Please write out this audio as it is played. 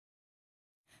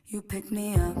You pick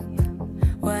me up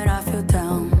when I feel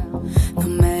down. No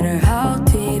matter how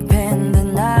deep in the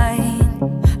night,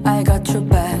 I got your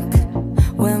back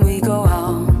when we go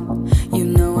out. You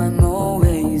know I'm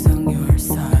always on your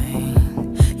side.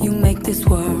 You make this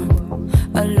world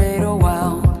a little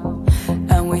wild,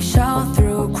 and we shout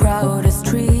through crowded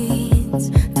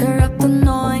streets. Tear up the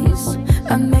noise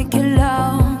and make it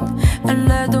loud, and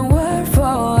let the world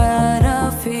fall at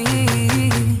our feet.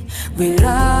 We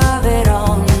love it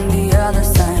on the other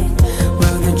side,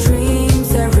 where the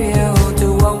dreams are real,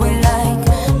 do what we like.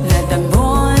 Let them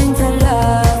point and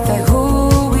laugh at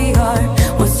who we are.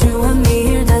 Was you and me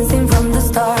here dancing from the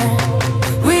start?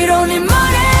 We don't need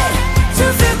money to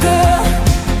feel good,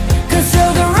 'cause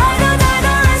you're the ride or die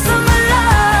the rest of my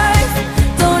life.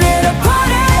 Don't need a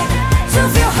party to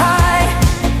feel high.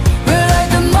 We're like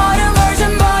the modern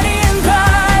version, Bonnie and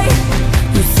Clyde.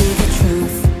 You see the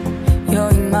truth, you're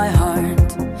in my heart,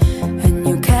 and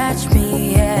you catch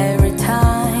me every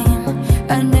time.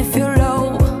 And if you're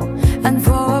low and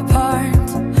fall apart,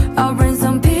 I'll bring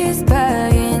some peace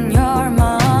back in your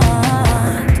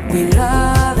mind. We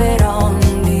love it on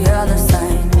the other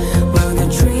side, where the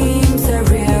dreams are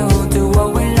real, do what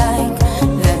we like.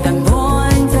 Let them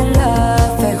point and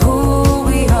laugh at who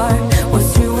we are. Was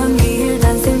you and me here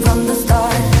dancing from the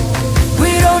start?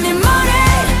 We don't need money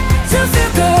to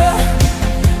feel good,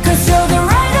 'cause you're the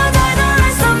ride or die the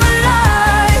rest of my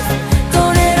life.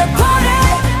 Don't need a party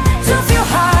to feel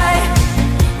high.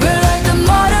 We're like the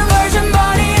modern version,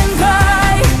 Bonnie and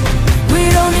Clyde. We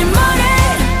don't need money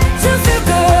to feel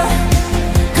good,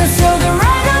 'cause you're the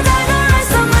ride or die the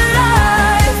rest of my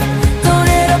life. Don't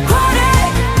need a party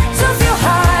to feel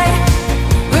high.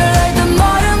 We're like the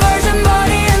modern version,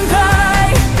 Bonnie and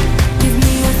Clyde. Give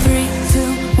me a 3,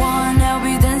 2, 1, I'll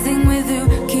be dancing with you.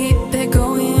 Keep it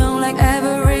going on like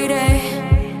every day.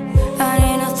 I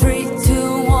ain't a 3, 2,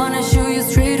 1, I show you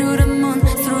straight to the moon,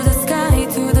 through the sky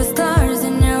to the stars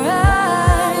in your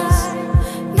eyes.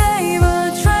 They will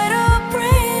try to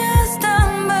bring us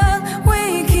down, but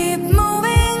we keep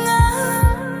moving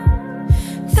on.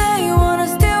 They wanna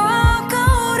steal our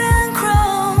golden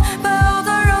crown, but all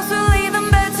the roads will lead them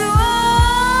back to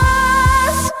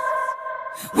us.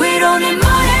 We don't need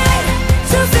money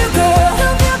to feel good,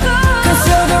 'cause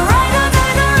you're the ride or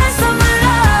die the rest of my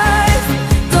life.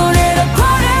 Don't need a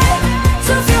party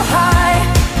to feel high.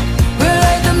 We're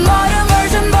like the modern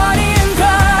version, Bonnie and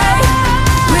Clyde.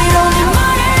 We don't need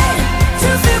money to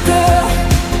feel good,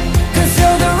 'cause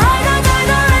you're the ride or die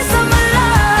the rest of my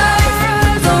life.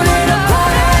 Don't need a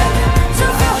party to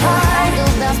feel high.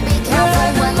 Just be careful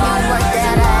when you work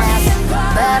that ass.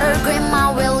 Better grip my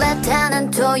wheel, let hand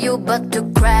until you but to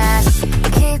crash.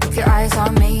 Keep your eyes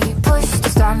on me, push the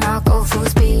start now, go full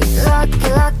speed.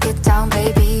 Lock it down,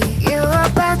 baby. You're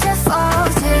about to fall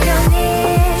to your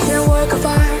knees. She a work of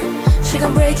art, she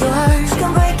can break your heart. She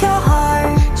can break your heart.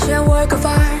 She a work of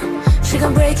art, she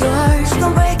can break your heart. She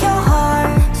can break your heart.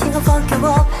 She can fuck you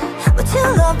up, but you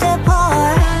love that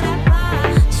part.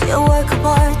 She a work of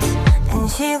art, and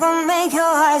she gon' make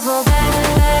your eyes roll back.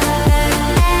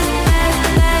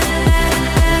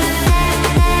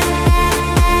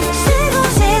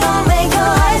 She gon' make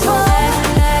your eyes roll back.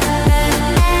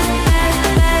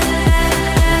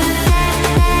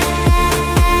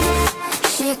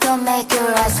 She gon' make your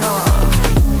eyes roll.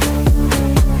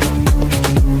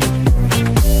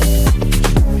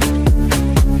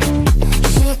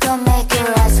 She gon' make your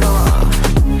eyes roll.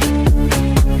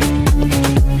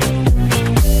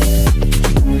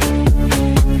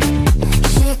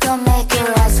 She gon' make your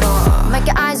eyes roll. Make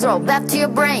your eyes roll back to your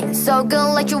brain. So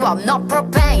good, light you up, no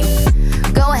propane.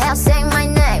 Go ahead, say my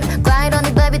name. Glide on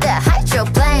it, baby, that hide your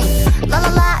plane. La la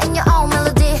la in your own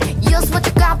melody. Use what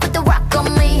you got, put the rock on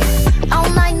me. All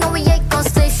night, no, we ain't gon'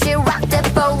 sleep. She rock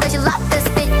that boat, let you love this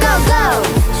beat. Go, go.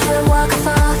 She a work of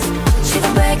art, she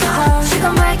can break your heart. She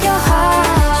gon' break your heart.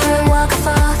 She a work of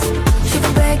art, she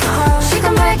can break your heart. She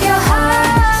can break your heart.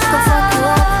 She can fuck you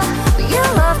up, but you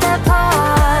love that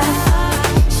part.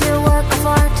 She a work of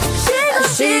art.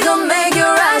 She gon' make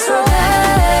your eyes roll back.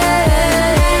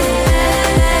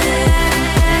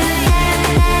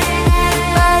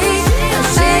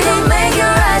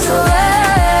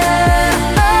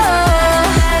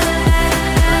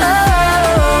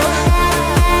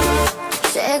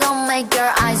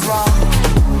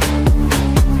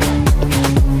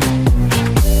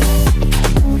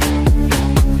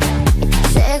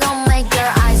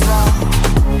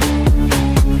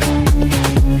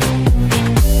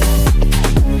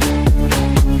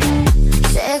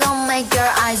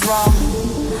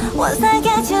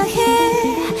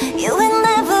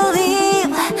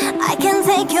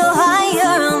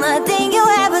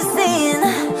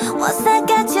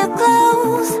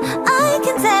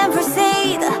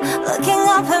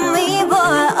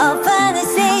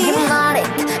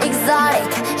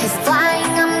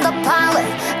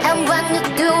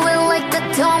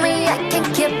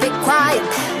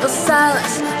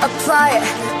 silence, apply it.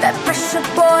 That pressure,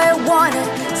 boy, I want it.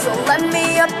 So let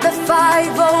me up the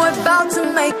 5-0, about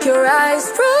to make your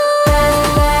eyes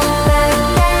roll.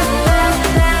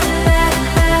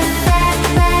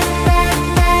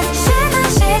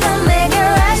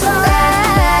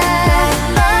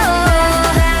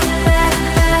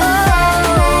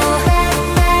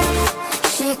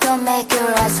 Make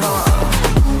your eyes roll.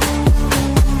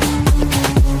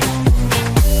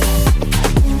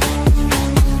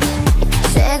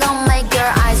 She gon' make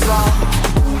your eyes roll.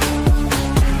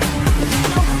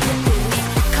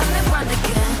 Come and run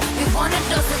again. We want a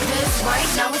dose of this right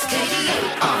now. It's KD8.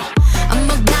 I'm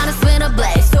a goddess with a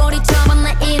blaze. 소리처럼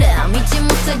내 이름 잊지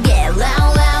못하게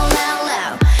loud, loud, loud,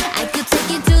 loud. I could take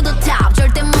you to the top.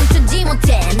 절대 멈추지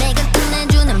못해. 내가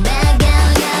끝내주는 bag.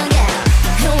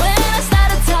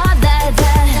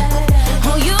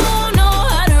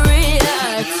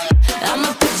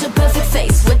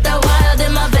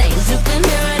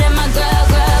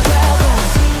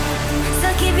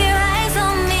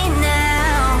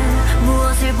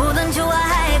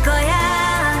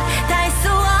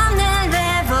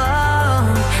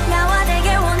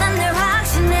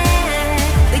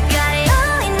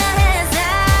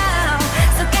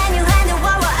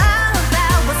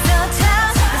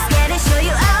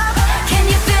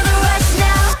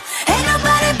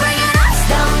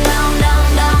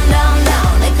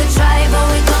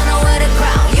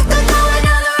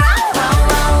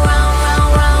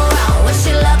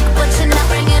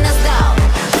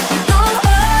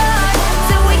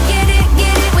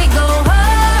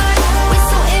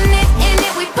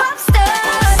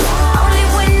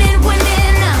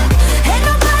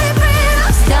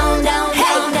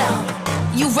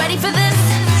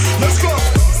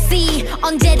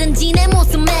 언제든지 내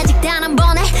모습 매직 단 한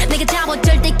번에 내가 잡아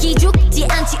절대 기죽지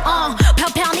않지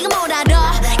펴펴 네가 뭘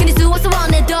알아 견딜 수 없어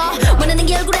원해도 원하는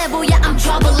게 얼굴에 보여 I'm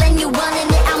trouble and you running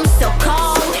it I'm so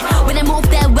cold When I move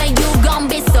that way you gon'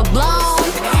 be so blown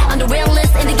I'm the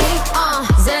realest in the game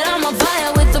Said I'm on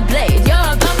fire with the blade You're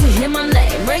about to hit my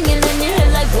name Ringing in your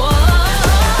head like whoa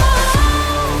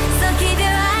So keep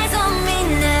your eyes on me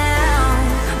now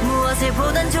무엇을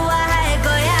보던 좋아할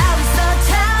거야 I'm so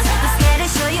tough Let's get it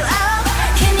show you out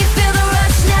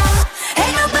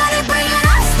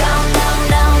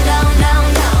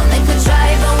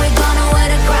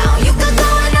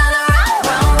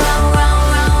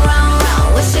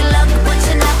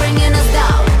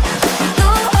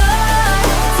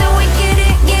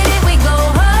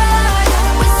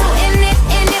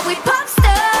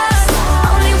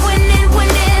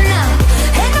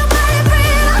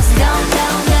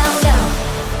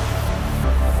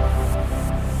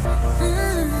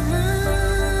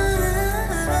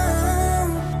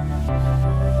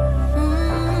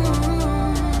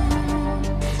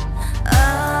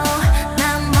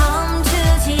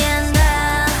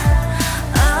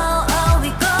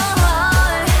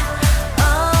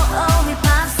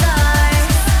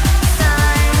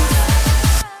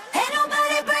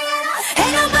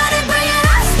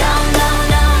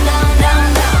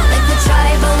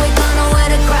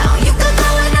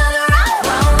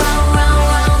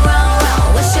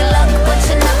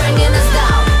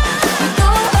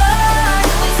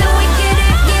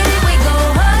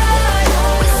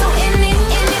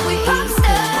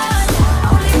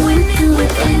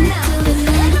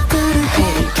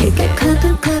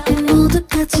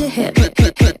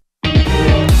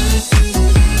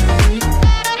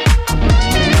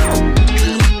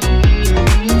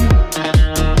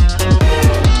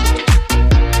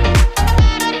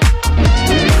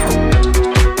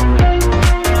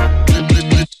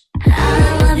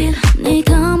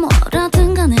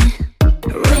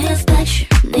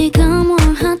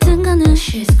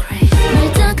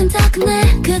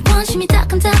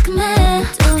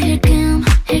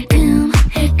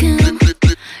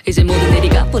이제 모든 일이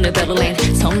가뿐해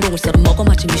베를린 성공을 썰어먹어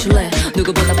마치 미슐랭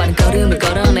누구보다 빠른 걸음을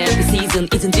걸어내 이 시즌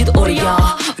잊은지도 오래야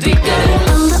뒷걸음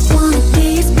All I wanna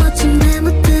be is 멋진 내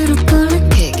멋대로 걸래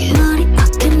머리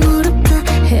어깨 무릎 다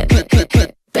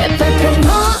빼빼빼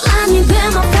뭘 아니 be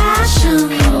my passion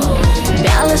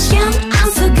밸런시한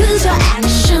안써 그저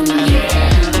액션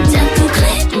자꾸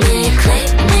click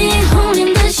me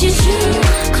홀린 듯이 shoot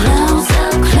Close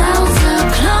up, close up,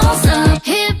 close up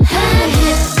hip hip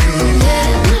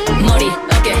hip 머리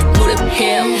어깨 무릎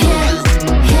hip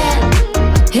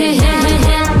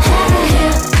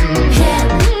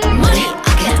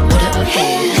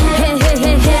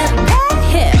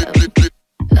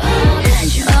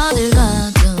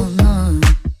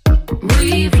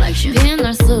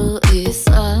빛날 수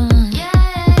있어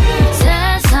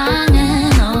세상에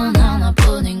넌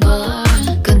하나뿐인 걸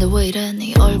근데 왜 이래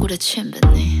네 얼굴 얼굴에 침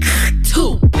뱉니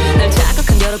날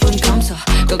자극한 여러분 검사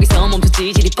거기서 멈춰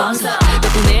찌질이 뻔서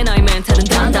덕분에 나의 멘탈은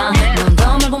단단해 넌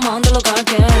더 말고 먼데로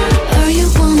갈게 All you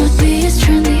wanna be is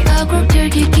trendy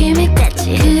어그로들기 기믹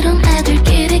같지 그런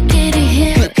애들끼리끼리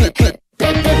hip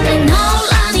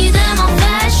논란이 된 my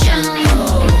fashion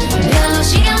별로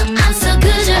신경 안 써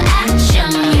그저 action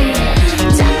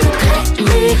자꾸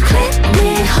click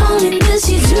me 홀린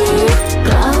듯이 zoom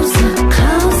close up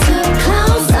close up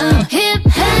close up hip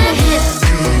hip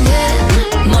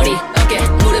머리 어깨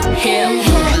무릎 힙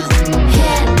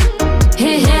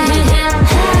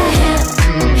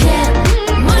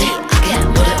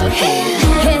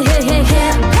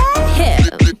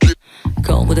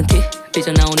거울 묻은 티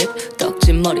삐져나온 입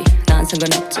떡진 머리 난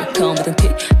상관없지 거울 묻은 티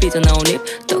삐져나온 입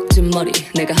떡진 머리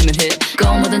내가 하면 힙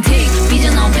거울 묻은 티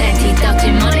삐져나온 팬티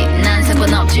떡진 머리 난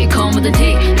상관없지 거울 묻은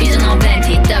티 삐져나온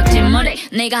팬티 떡진 머리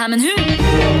내가 하면 힙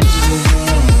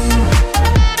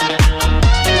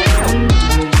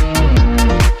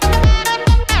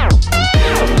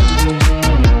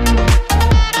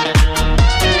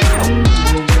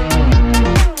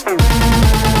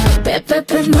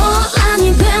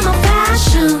논란이 된 my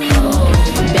fashion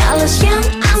별로 신경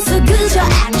안 써 그저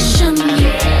action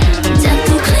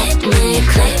자꾸 click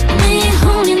me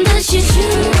홀린 듯이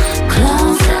zoom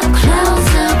close up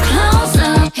close up close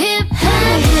up hip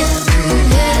hip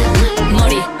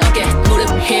머리 어깨 무릎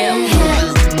힙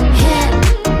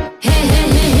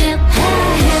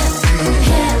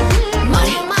머리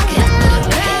어깨 무릎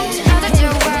힙 other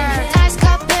two words ice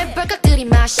커피 벌컥들이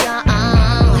마셔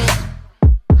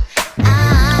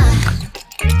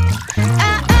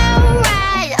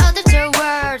Alright, other two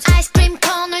words 아이스크림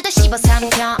콘을 다 씹어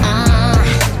삼켜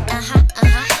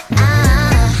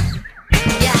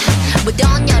Yeah,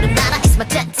 무더운 여름 나라 is my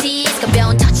tactics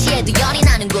가벼운 터치에도 열이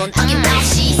나는군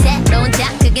어김없이 새로운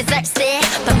자극에 thirsty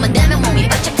밤만 되면 몸이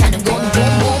바짝 타는군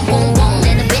Boom boom boom boom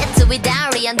내는 비트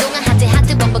위다리 한동안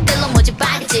하트 범벅들로 모두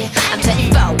빨갛지 I'm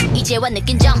 24 이제와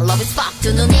느낀 점 love is fuck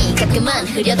두 눈이 가끔은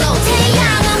흐려도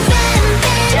태양은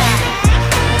뱀뱀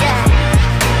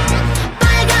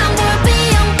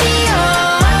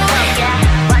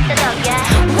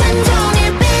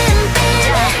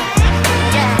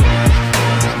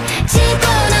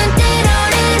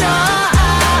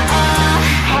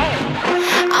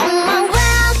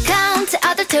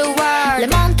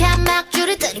레몬캔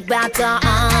맥주를 들이받아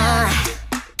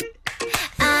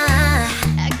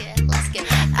Okay, let's get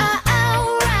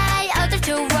Alright, other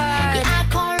two words 이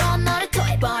알코올로 너를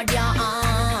토해버려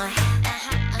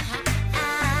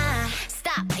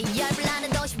Stop, 열불나는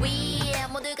도시 위에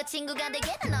모두가 친구가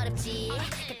되기는 어렵지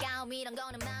가까움이란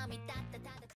거는 마음이